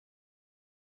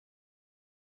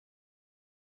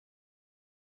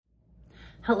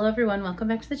Hello everyone, welcome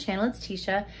back to the channel. It's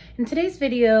Teesha. And today's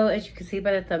video, as you can see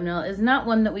by the thumbnail, is not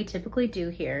one that we typically do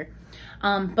here.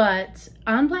 But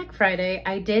on Black Friday,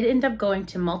 I did end up going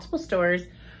to multiple stores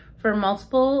for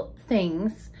multiple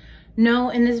things.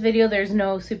 No, in this video, there's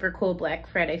no super cool Black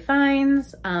Friday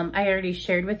finds. I already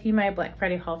shared with you my Black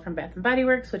Friday haul from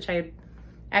bathandbodyworks, which I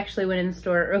actually went in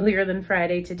store earlier than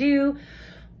Friday to do.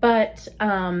 But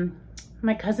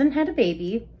my cousin had a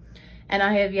baby, and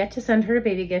I have yet to send her a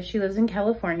baby gift. She lives in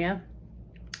California,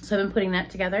 so I've been putting that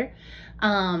together.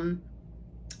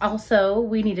 Also,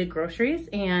 we needed groceries,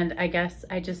 and I guess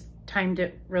I just timed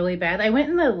it really bad. I went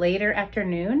in the later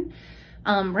afternoon.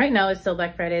 Right now it's still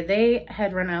Black Friday. They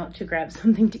had run out to grab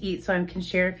something to eat, so I can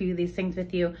share a few of these things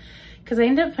with you, because I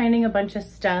ended up finding a bunch of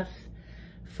stuff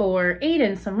for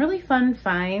Aiden, some really fun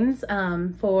finds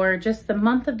for just the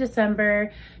month of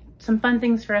December. Some fun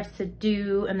things for us to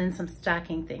do, and then some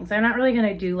stocking things. I'm not really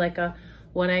gonna do like a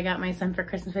what I got my son for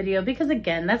Christmas video, because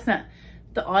again, that's not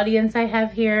the audience I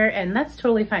have here, and that's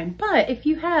totally fine. But if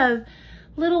you have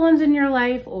little ones in your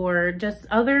life or just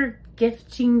other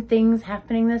gifting things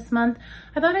happening this month,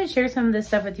 I thought I'd share some of this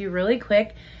stuff with you really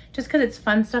quick, just because it's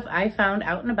fun stuff I found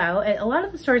out and about at a lot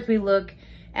of the stores we look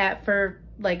at for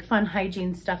like fun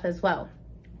hygiene stuff as well.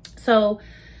 So,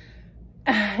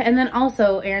 and then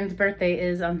also Aaron's birthday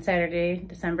is on Saturday,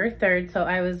 December 3rd. So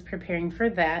I was preparing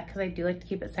for that because I do like to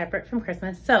keep it separate from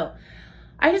Christmas. So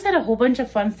I just had a whole bunch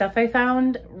of fun stuff I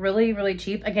found really, really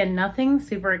cheap. Again, nothing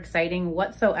super exciting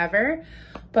whatsoever,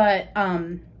 but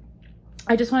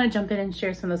I just want to jump in and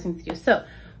share some of those things with you. So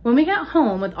when we got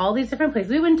home with all these different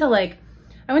places, I went to like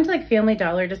Family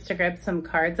Dollar just to grab some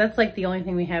cards. That's like the only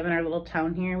thing we have in our little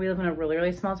town here. We live in a really,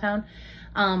 really small town.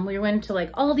 We went to like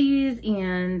Aldi's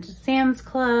and Sam's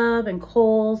Club and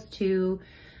Kohl's to,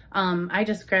 I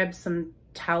just grabbed some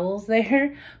towels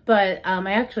there, but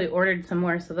I actually ordered some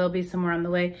more, so there'll be some more on the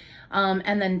way.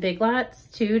 And then Big Lots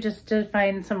too, just to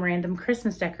find some random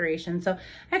Christmas decorations. So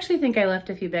I actually think I left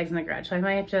a few bags in the garage, so I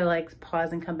might have to like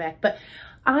pause and come back. But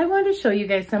I wanted to show you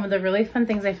guys some of the really fun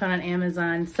things I found on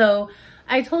Amazon. So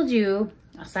I told you,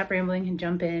 I'll stop rambling and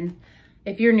jump in.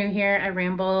 If you're new here, I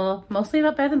ramble mostly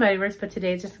about Bath & Body Works, but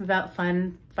today's just about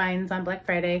fun finds on Black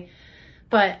Friday.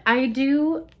 But I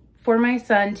do, for my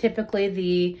son, typically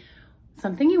the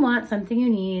something you want, something you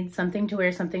need, something to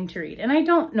wear, something to read. And I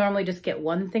don't normally just get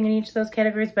one thing in each of those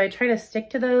categories, but I try to stick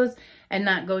to those and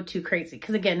not go too crazy.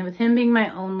 Because again, with him being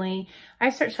my only, I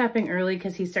start shopping early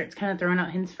because he starts kind of throwing out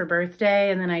hints for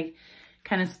birthday, and then I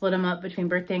kind of split him up between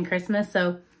birthday and Christmas.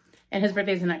 So, and his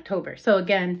birthday's in October. So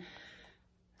again,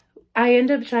 I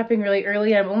end up shopping really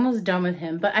early. I'm almost done with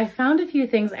him, but I found a few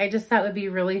things I just thought would be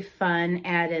really fun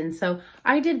add-ins. So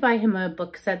I did buy him a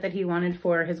book set that he wanted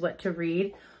for his what to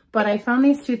read, but I found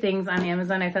these two things on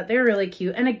Amazon. I thought they were really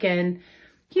cute. And again,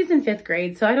 he's in 5th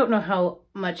grade, so I don't know how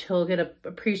much he'll get to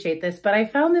appreciate this, but I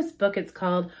found this book. It's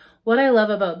called What I Love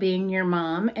About Being Your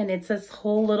Mom. And it's this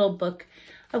whole little book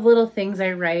of little things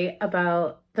I write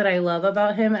about that I love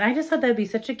about him. And I just thought that'd be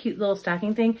such a cute little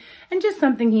stocking thing and just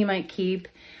something he might keep.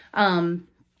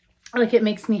 Like it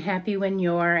makes me happy when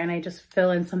you're, and I just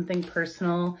fill in something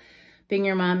personal. Being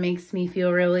your mom makes me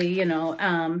feel really, you know,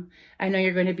 I know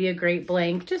you're going to be a great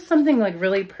blank, just something like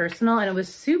really personal. And it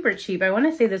was super cheap. I want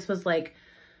to say this was like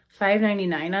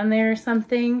 $5.99 on there or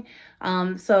something.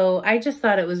 So I just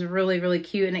thought it was really, really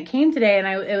cute, and it came today, and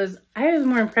I was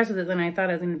more impressed with it than I thought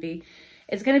I was going to be.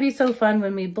 It's going to be so fun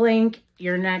when we blank,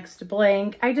 your next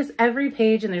blank. Every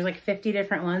page, and there's like 50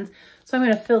 different ones. So I'm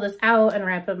going to fill this out and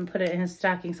wrap it up and put it in his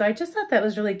stocking. So I just thought that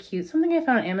was really cute. Something I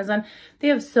found on Amazon. They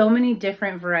have so many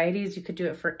different varieties. You could do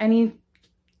it for any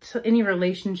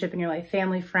relationship in your life,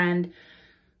 family, friend,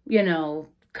 you know,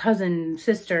 cousin,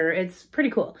 sister. It's pretty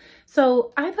cool.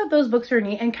 So I thought those books were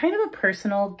neat and kind of a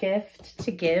personal gift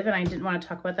to give. And I didn't want to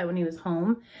talk about that when he was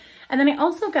home. And then I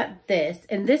also got this,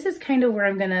 and this is kind of where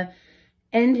I'm going to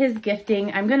end his gifting.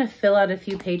 I'm going to fill out a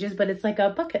few pages, but it's like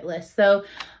a bucket list. So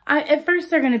at first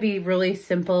they're going to be really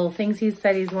simple things he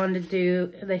said he's wanted to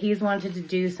do, that he's wanted to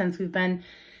do since we've been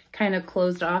kind of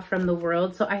closed off from the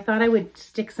world. So I thought I would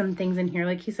stick some things in here.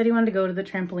 Like he said he wanted to go to the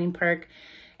trampoline park,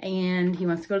 and he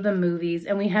wants to go to the movies,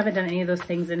 and we haven't done any of those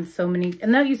things in so many,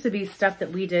 and that used to be stuff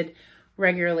that we did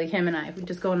regularly, him and I would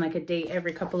just go on like a date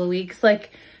every couple of weeks,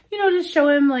 like, you know, just show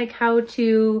him like how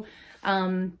to,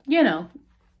 you know,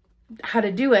 how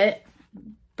to do it,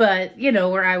 but you know,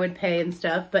 where I would pay and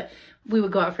stuff, but we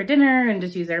would go out for dinner and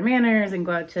just use our manners and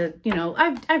go out to, you know,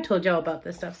 I've told y'all about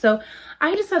this stuff. So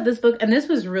I just thought this book, and this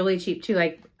was really cheap too,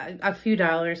 like a few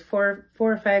dollars, $4 or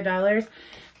 $5,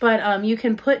 but you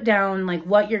can put down like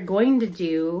what you're going to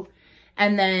do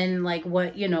and then like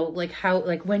what, you know, like how,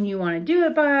 like when you want to do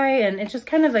it by, and it's just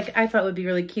kind of like, I thought would be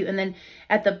really cute. And then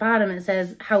at the bottom it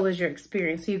says, how was your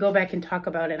experience? So you go back and talk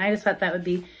about it. And I just thought that would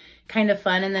be kind of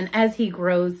fun. And then as he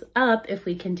grows up, if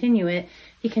we continue it,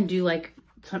 he can do like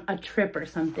a trip or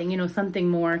something, you know, something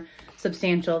more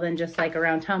substantial than just like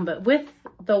around town. But with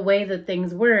the way that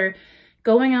things were,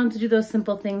 going out to do those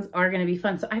simple things are going to be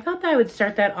fun. So I thought that I would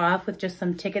start that off with just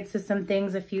some tickets to some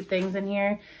things, a few things in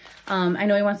here. I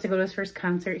know he wants to go to his first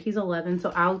concert. He's 11,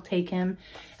 so I'll take him,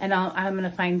 and I'm going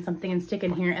to find something and stick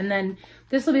in here. And then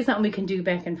this will be something we can do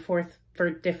back and forth for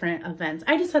different events.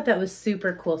 I just thought that was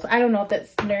super cool. So I don't know if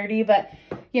that's nerdy, but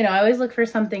you know, I always look for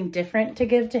something different to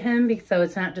give to him, because so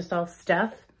it's not just all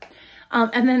stuff.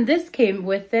 And then this came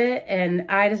with it, and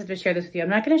I just have to share this with you. I'm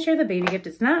not going to share the baby gift.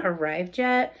 It's not arrived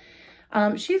yet.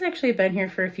 She's actually been here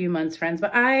for a few months, friends,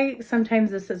 but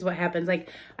sometimes this is what happens. Like,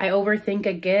 I overthink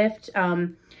a gift.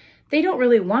 They don't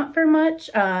really want for much,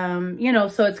 you know,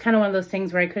 so it's kind of one of those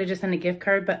things where I could have just sent a gift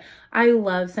card, but I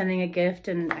love sending a gift,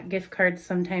 and gift cards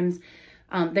sometimes,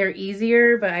 they're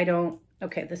easier, but I don't,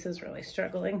 okay, this is really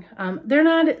struggling. They're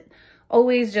not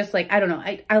always just like, I don't know.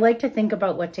 I like to think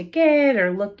about what to get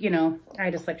or look, you know, I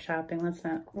just like shopping. Let's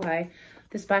not lie.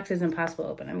 This box is impossible to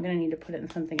open. I'm going to need to put it in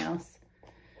something else.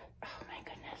 Oh my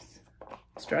goodness.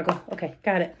 Struggle. Okay,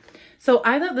 got it. So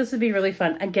I thought this would be really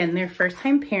fun. Again, they're first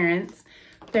time parents.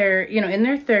 They're, you know, in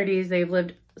their 30s. They've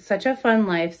lived such a fun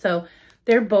life. So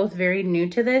they're both very new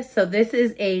to this. So this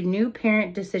is a new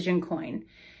parent decision coin.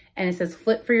 And it says,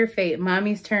 flip for your fate,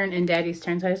 mommy's turn and daddy's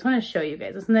turn. So I just want to show you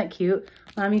guys. Isn't that cute?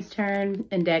 Mommy's turn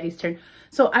and daddy's turn.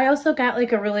 So I also got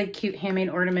like a really cute handmade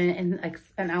ornament and like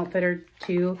an outfit or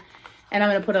two. And I'm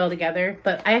going to put it all together.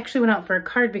 But I actually went out for a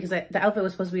card because the outfit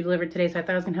was supposed to be delivered today. So I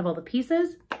thought I was going to have all the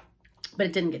pieces. But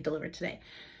it didn't get delivered today.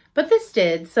 But this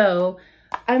did. So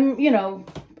I'm, you know,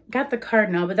 got the card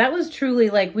now. But that was truly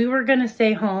like, we were going to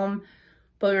stay home.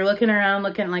 But we were looking around,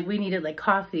 looking like we needed like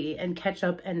coffee and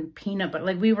ketchup and peanut butter.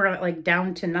 Like we were like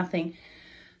down to nothing.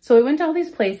 So we went to all these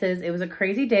places. It was a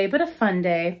crazy day, but a fun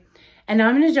day. And now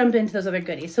I'm going to jump into those other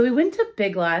goodies. So we went to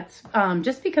Big Lots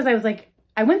just because I was like,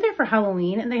 I went there for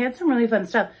Halloween and they had some really fun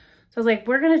stuff. So I was like,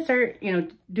 we're going to start, you know,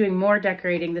 doing more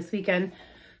decorating this weekend.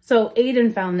 So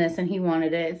Aiden found this and he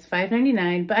wanted it. It's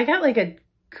 $5.99, but I got like a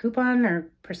coupon or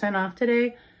 % off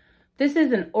today. This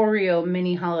is an Oreo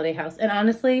mini holiday house. And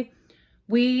honestly,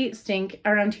 we stink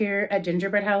around here at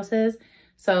gingerbread houses.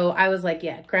 So I was like,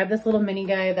 yeah, grab this little mini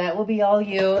guy. That will be all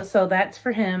you. So that's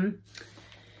for him.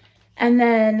 And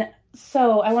then,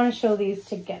 so I want to show these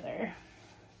together.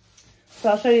 So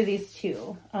I'll show you these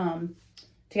two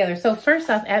together. So first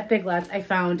off, at Big Lots, I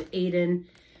found Aiden.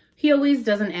 He always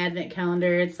does an advent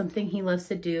calendar. It's something he loves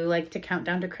to do, like to count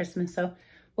down to Christmas. So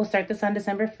we'll start this on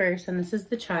December 1st. And this is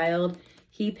the child.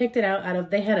 He picked it out of,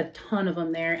 they had a ton of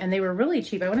them there and they were really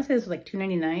cheap. I want to say this was like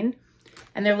 $2.99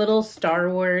 and they're little Star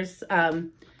Wars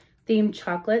themed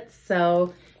chocolates.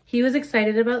 So he was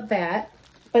excited about that.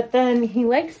 But then he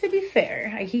likes to be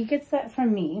fair. He gets that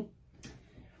from me.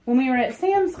 When we were at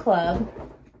Sam's Club,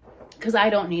 because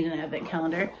I don't need an advent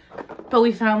calendar, but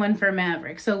we found one for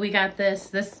Maverick. So we got this.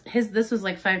 This was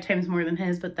like 5 times more than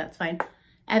his, but that's fine.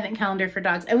 Advent calendar for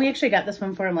dogs. And we actually got this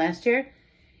one for him last year.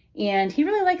 And he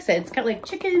really likes it. It's got like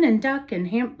chicken and duck and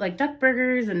ham, like duck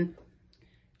burgers and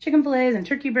chicken fillets and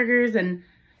turkey burgers. And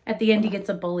at the end, he gets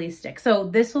a bully stick. So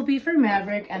this will be for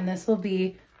Maverick and this will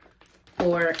be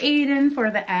for Aiden for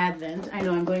the Advent. I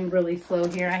know I'm going really slow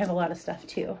here. I have a lot of stuff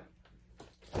too.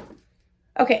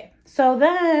 Okay, so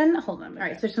then, hold on. All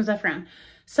right, switch some stuff around.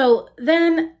 So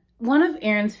then one of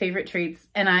Aaron's favorite treats,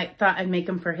 and I thought I'd make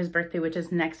him for his birthday, which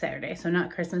is next Saturday, so not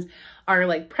Christmas, are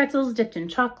like pretzels dipped in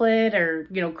chocolate or,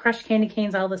 you know, crushed candy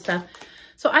canes, all this stuff.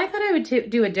 So I thought I would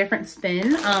do a different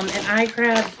spin, and I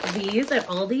grabbed these at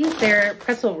Aldi's. They're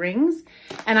pretzel rings,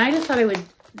 and I just thought I would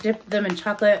dip them in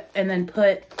chocolate and then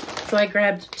so I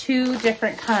grabbed 2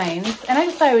 different kinds, and I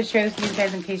just thought I would share this with you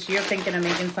guys in case you're thinking of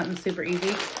making something super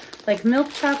easy, like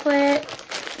milk chocolate.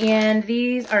 And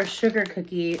these are sugar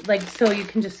cookie, like, so you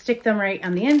can just stick them right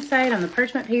on the inside on the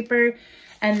parchment paper.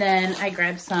 And then I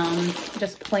grabbed some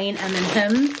just plain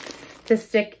M&Ms to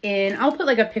stick in. I'll put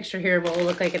like a picture here of what it will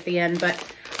look like at the end, but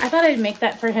I thought I'd make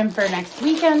that for him for next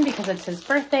weekend because it's his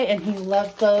birthday and he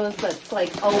loves those. That's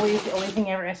like always the only thing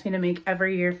he ever asks me to make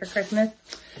every year for Christmas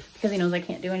because he knows I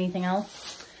can't do anything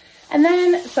else. And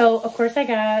then, so of course I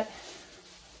got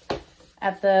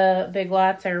at the Big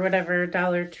Lots or whatever,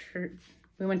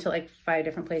 we went to like 5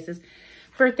 different places.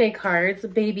 Birthday cards,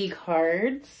 baby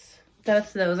cards.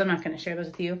 That's those. I'm not going to share those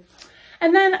with you.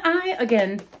 And then I,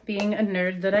 again, being a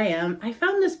nerd that I am, I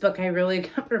found this book I really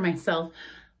got for myself.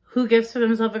 Who Gifts for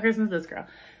Themselves at Christmas? This girl.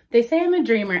 They say I'm a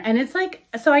dreamer, and it's like,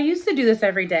 so I used to do this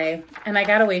every day and I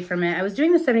got away from it. I was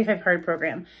doing the 75 hard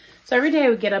program. So every day I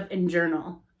would get up and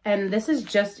journal, and this is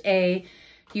just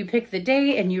you pick the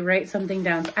day and you write something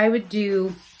down. So I would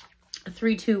do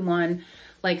 3, 2, 1,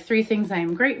 like 3 things I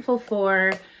am grateful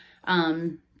for,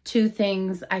 2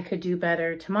 things I could do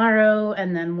better tomorrow,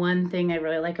 and then 1 thing I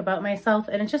really like about myself.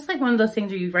 And it's just like one of those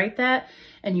things where you write that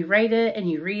and you write it and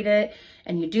you read it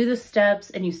and you do the steps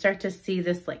and you start to see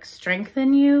this like strength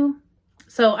in you.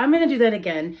 So I'm going to do that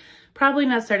again. Probably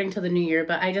not starting till the new year,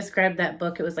 but I just grabbed that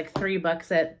book. It was like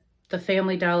 $3 at the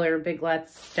Family Dollar, Big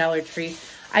Lots, Dollar Tree.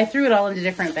 I threw it all into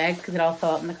different bags because it all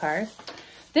fell out in the car.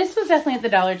 This was definitely at the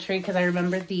Dollar Tree because I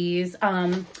remember these.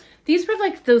 These were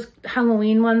like those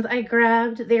Halloween ones I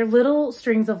grabbed. They're little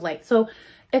strings of light. So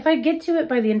if I get to it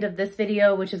by the end of this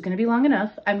video, which is going to be long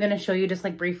enough, I'm going to show you just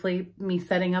like briefly me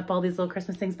setting up all these little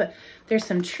Christmas things. But there's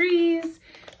some trees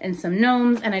and some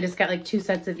gnomes, and I just got like 2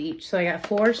 sets of each. So I got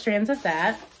 4 strands of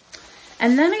that.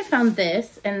 And then I found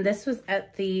this, and this was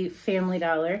at the Family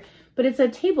Dollar, but it's a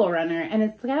table runner, and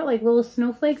it's got like little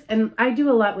snowflakes. And I do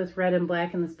a lot with red and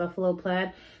black and this buffalo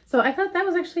plaid. So I thought that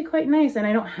was actually quite nice, and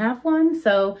I don't have one,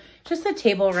 so just a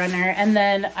table runner. And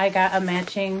then I got a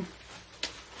matching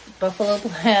buffalo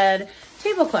plaid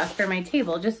tablecloth for my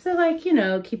table, just to like, you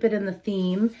know, keep it in the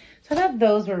theme. So I thought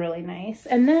those were really nice.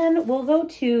 And then we'll go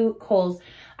to Kohl's.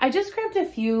 I just grabbed a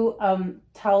few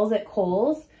towels at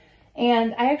Kohl's,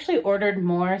 and I actually ordered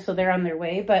more, so they're on their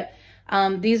way. But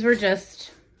these were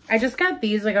I just got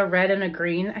these, like a red and a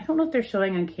green. I don't know if they're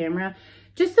showing on camera.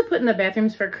 Just to put in the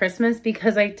bathrooms for Christmas,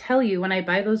 because I tell you, when I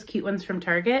buy those cute ones from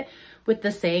Target with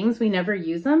the sayings, we never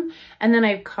use them. And then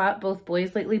I've caught both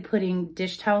boys lately putting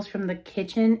dish towels from the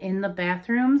kitchen in the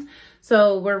bathrooms.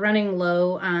 So we're running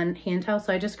low on hand towels.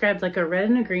 So I just grabbed like a red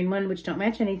and a green one, which don't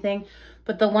match anything,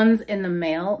 but the ones in the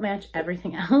mail match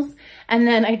everything else. And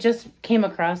then I just came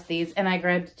across these, and I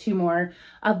grabbed 2 more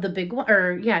of the big one,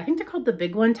 or yeah, I think they're called the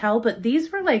big one towel, but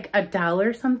these were like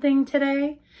 $1 something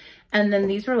today. And then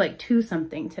these were like $2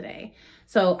 something today.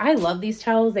 So I love these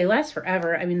towels. They last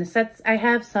forever. I mean, the sets, I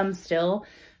have some still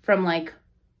from like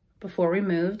before we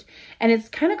moved. And it's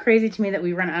kind of crazy to me that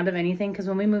we run out of anything, because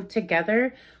when we moved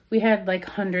together, we had like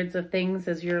hundreds of things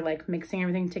as you're like mixing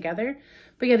everything together.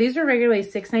 But yeah, these were regularly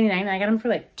 $6.99. I got them for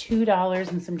like $2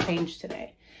 and some change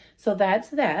today. So that's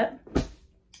that.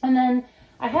 And then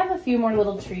I have a few more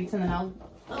little treats, and then I'll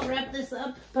wrap this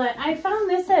up. But I found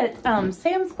this at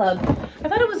Sam's Club. I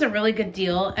thought it was a really good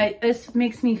deal. This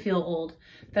makes me feel old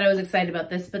that I was excited about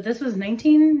this, but this was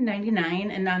 $19.99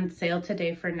 and on sale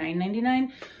today for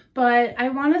 $9.99. But I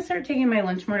want to start taking my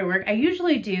lunch more to work. I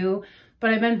usually do, but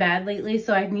I've been bad lately,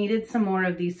 so I needed some more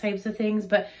of these types of things.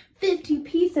 But 50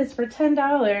 pieces for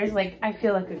 $10, like, I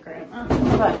feel like a grandma.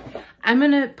 But I'm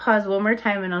gonna pause one more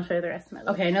time and I'll show you the rest of it.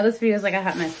 Okay, I know this video is like a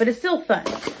hot mess, but it's still fun.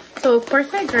 So of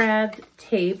course I grabbed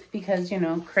tape because, you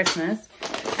know, Christmas.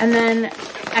 And then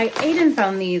Aiden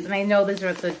found these, and I know these are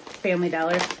at the Family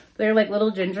Dollar. They're like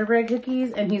little gingerbread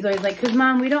cookies, and he's always like, "'Cause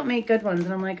Mom, we don't make good ones."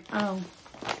 And I'm like, "Oh,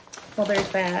 well, there's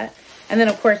that." And then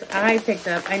of course I picked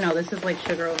up, I know this is like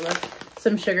sugar overload,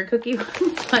 some sugar cookie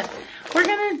ones, but we're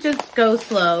gonna just go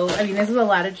slow. I mean, this is a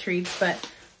lot of treats, but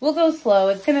we'll go slow.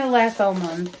 It's gonna last all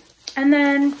month. And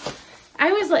then I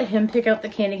always let him pick out the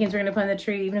candy canes we're gonna put on the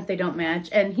tree, even if they don't match.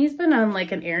 And he's been on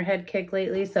like an Airhead kick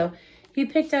lately, so he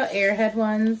picked out Airhead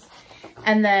ones.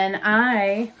 And then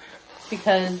I,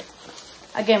 because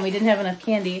again, we didn't have enough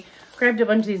candy, grabbed a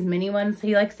bunch of these mini ones.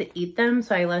 He likes to eat them,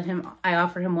 so I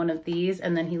offer him one of these,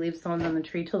 and then he leaves the ones on the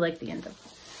tree till like the end of,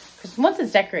 because once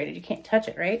it's decorated, you can't touch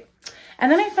it, right?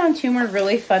 And then I found 2 more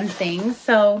really fun things.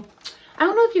 So I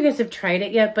don't know if you guys have tried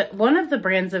it yet, but one of the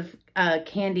brands of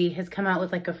candy has come out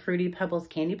with like a Fruity Pebbles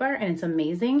candy bar, and it's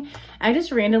amazing. I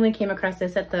just randomly came across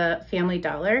this at the Family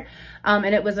Dollar, and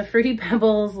it was a Fruity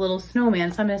Pebbles little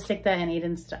snowman. So I'm gonna stick that in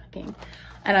Aiden's stocking,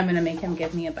 and I'm gonna make him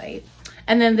give me a bite.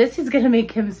 And then this is gonna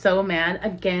make him so mad,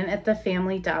 again at the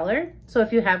Family Dollar. So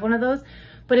if you have one of those,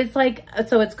 but it's like,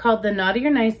 so it's called the Naughty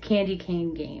or Nice Candy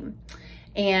Cane Game.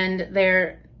 And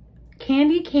they're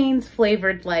candy canes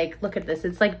flavored, like, look at this,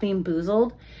 it's like Bean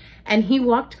Boozled. And he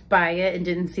walked by it and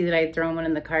didn't see that I had thrown one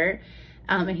in the cart.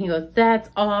 And he goes, "That's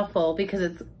awful," because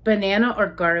it's banana or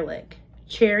garlic,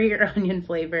 cherry or onion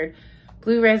flavored,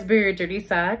 blue raspberry or dirty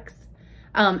socks.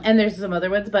 And there's some other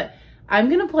ones, but I'm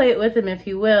gonna play it with him if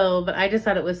he will. But I just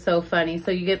thought it was so funny. So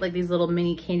you get like these little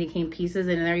mini candy cane pieces,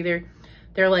 and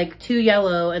they're like 2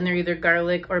 yellow, and they're either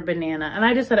garlic or banana. And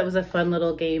I just thought it was a fun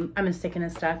little game. I'm gonna stick in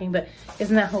his stocking, but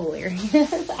isn't that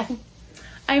hilarious?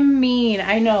 I'm mean,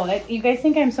 I know. You guys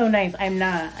think I'm so nice. I'm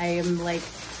not. I am like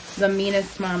the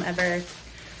meanest mom ever.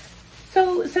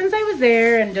 So since I was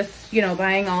there and just, you know,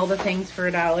 buying all the things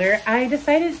for $1, I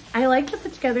decided I like to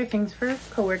put together things for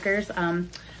coworkers.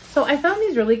 So I found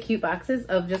these really cute boxes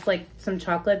of just like some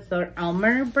chocolates, the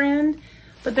Elmer brand,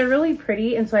 but they're really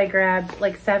pretty. And so I grabbed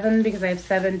like 7 because I have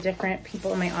 7 different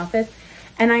people in my office.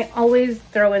 And I always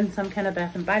throw in some kind of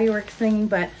Bath and Body Works thing,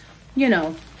 but you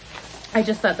know, I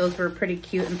just thought those were pretty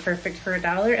cute and perfect for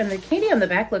 $1. And the candy on the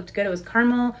back looked good. It was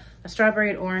caramel, a strawberry,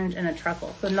 an orange, and a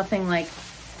truffle. So nothing like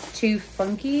too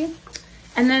funky.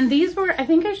 And then these were, I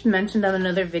think I mentioned on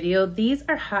another video, these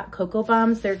are hot cocoa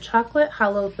bombs. They're chocolate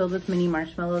hollow filled with mini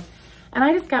marshmallows. And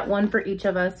I just got one for each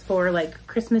of us for like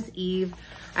Christmas Eve.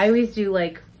 I always do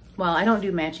like, well, I don't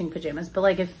do matching pajamas, but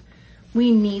like if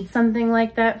we need something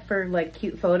like that for like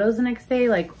cute photos the next day,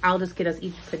 like I'll just get us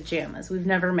each pajamas. We've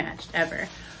never matched ever.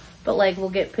 But like we'll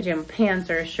get pajama pants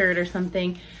or a shirt or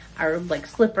something, or like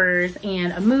slippers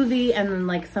and a movie and then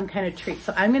like some kind of treat.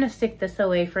 So I'm gonna stick this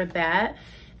away for that.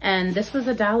 And this was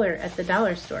 $1 at the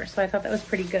dollar store. So I thought that was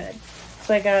pretty good.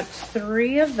 So I got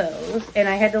 3 of those and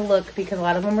I had to look because a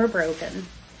lot of them were broken.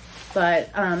 But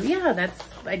yeah, that's,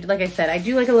 like I said, I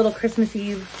do like a little Christmas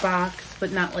Eve box,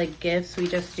 but not like gifts. We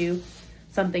just do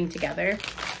something together.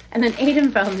 And then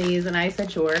Aiden found these and I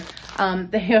said, sure.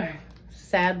 They are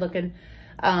sad looking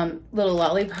little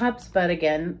lollipops, but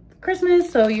again, Christmas,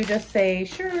 so you just say,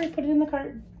 sure, put it in the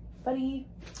cart, buddy.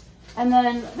 And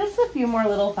then there's a few more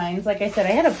little finds. Like I said, I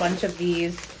had a bunch of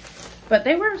these, but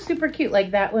they were super cute.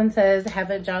 Like that one says, have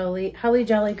a holly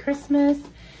jolly Christmas.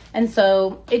 And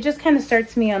so it just kind of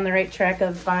starts me on the right track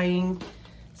of buying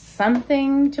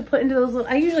something to put into those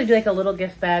little, I usually do like a little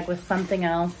gift bag with something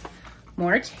else.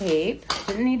 More tape,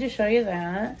 didn't need to show you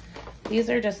that. These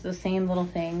are just the same little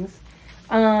things.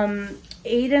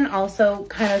 Aiden also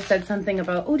kind of said something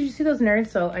about, oh, did you see those nerds?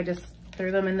 So I just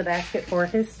threw them in the basket for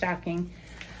his stocking.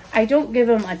 I don't give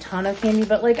him a ton of candy,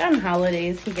 but like on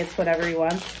holidays, he gets whatever he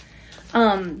wants.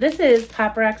 This is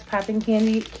Pop Rocks Popping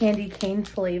Candy cane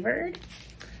flavored.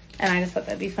 And I just thought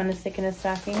that'd be fun to stick in his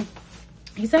stocking.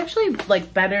 He's actually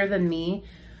like better than me.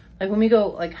 Like when we go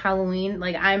like Halloween,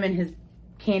 like I'm in his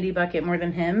candy bucket more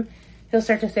than him. He'll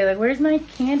start to say like, where's my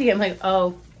candy? I'm like,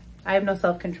 oh, I have no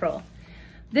self-control.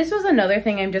 This was another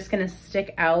thing I'm just gonna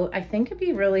stick out. I think it'd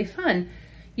be really fun.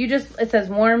 It says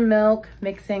warm milk,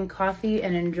 mix in coffee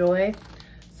and enjoy.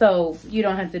 So you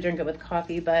don't have to drink it with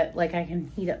coffee, but like I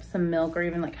can heat up some milk or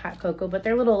even like hot cocoa, but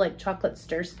they're little like chocolate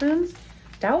stir spoons.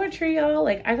 Dollar Tree, y'all.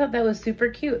 Like I thought that was super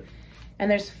cute. And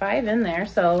there's 5 in there.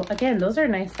 So again, those are a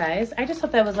nice size. I just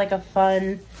thought that was like a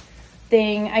fun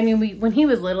thing. I mean, when he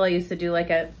was little, I used to do like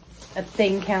a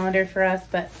thing calendar for us,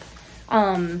 but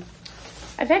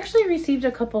I've actually received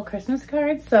a couple Christmas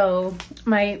cards. So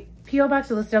my P.O.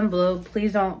 box is listed down below.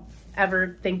 Please don't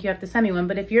ever think you have to send me one.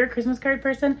 But if you're a Christmas card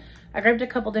person, I grabbed a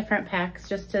couple different packs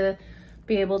just to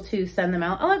be able to send them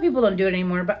out. A lot of people don't do it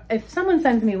anymore, but if someone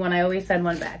sends me one, I always send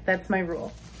one back. That's my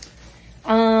rule.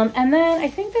 And then I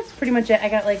think that's pretty much it. I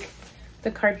got like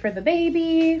the card for the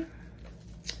baby.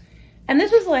 And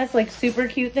this was the last like super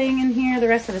cute thing in here. The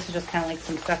rest of this is just kind of like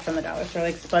some stuff from the dollar store,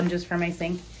 like sponges for my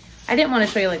sink. I didn't want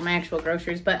to show you like my actual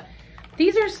groceries, but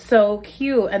these are so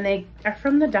cute and they are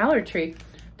from the Dollar Tree.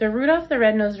 They're Rudolph the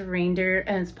Red-Nosed Reindeer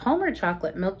and it's Palmer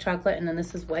chocolate, milk chocolate, and then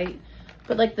this is white.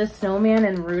 But like the snowman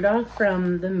and Rudolph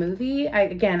from the movie, I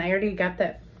already got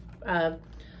that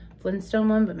Flintstone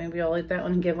one, but maybe I'll like that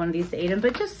one and give one of these to Aiden.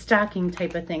 But just stocking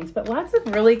type of things, but lots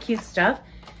of really cute stuff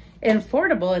and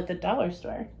affordable at the dollar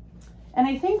store. And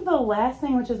I think the last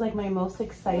thing, which is like my most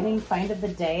exciting find of the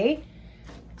day.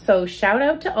 So shout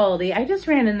out to Aldi. I just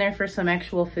ran in there for some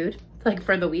actual food, like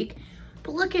for the week.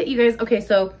 But look at you guys. Okay,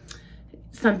 so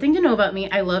something to know about me.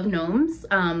 I love gnomes.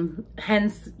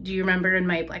 Hence, do you remember in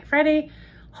my Black Friday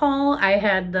haul, I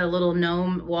had the little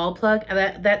gnome wall plug.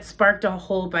 That sparked a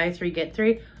whole buy 3, get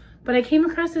 3. But I came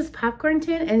across this popcorn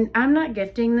tin, and I'm not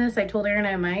gifting this. I told Aaron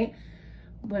I might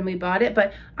when we bought it,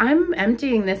 but I'm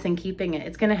emptying this and keeping it.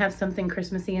 It's gonna have something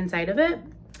Christmassy inside of it.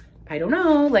 I don't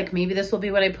know, like maybe this will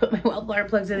be what I put my wildflower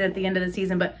plugs in at the end of the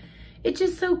season, but it's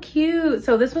just so cute.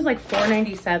 So this was like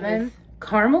 $4.97.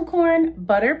 Caramel corn,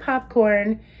 butter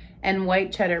popcorn, and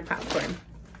white cheddar popcorn.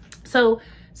 So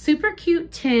super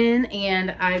cute tin,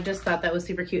 and I just thought that was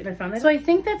super cute and I found that. So I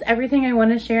think that's everything I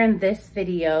want to share in this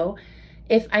video.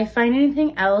 If I find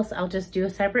anything else, I'll just do a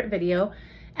separate video.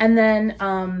 And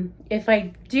then if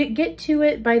I get to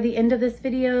it by the end of this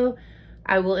video,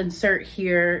 I will insert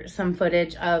here some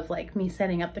footage of like me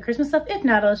setting up the Christmas stuff. If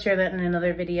not, I'll share that in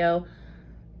another video.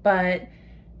 But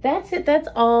that's it, that's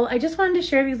all. I just wanted to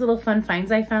share these little fun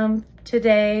finds I found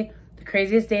today. The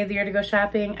craziest day of the year to go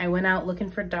shopping. I went out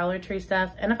looking for Dollar Tree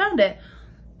stuff and I found it.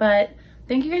 But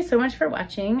thank you guys so much for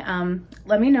watching.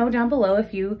 Let me know down below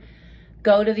if you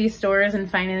go to these stores and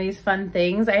finding these fun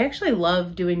things. I actually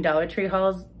love doing Dollar Tree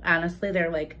hauls. Honestly,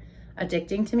 they're like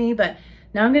addicting to me, but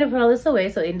now I'm gonna put all this away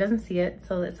so Aiden doesn't see it,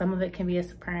 so that some of it can be a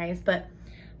surprise. But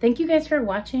thank you guys for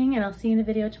watching, and I'll see you in the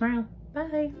video tomorrow.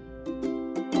 Bye.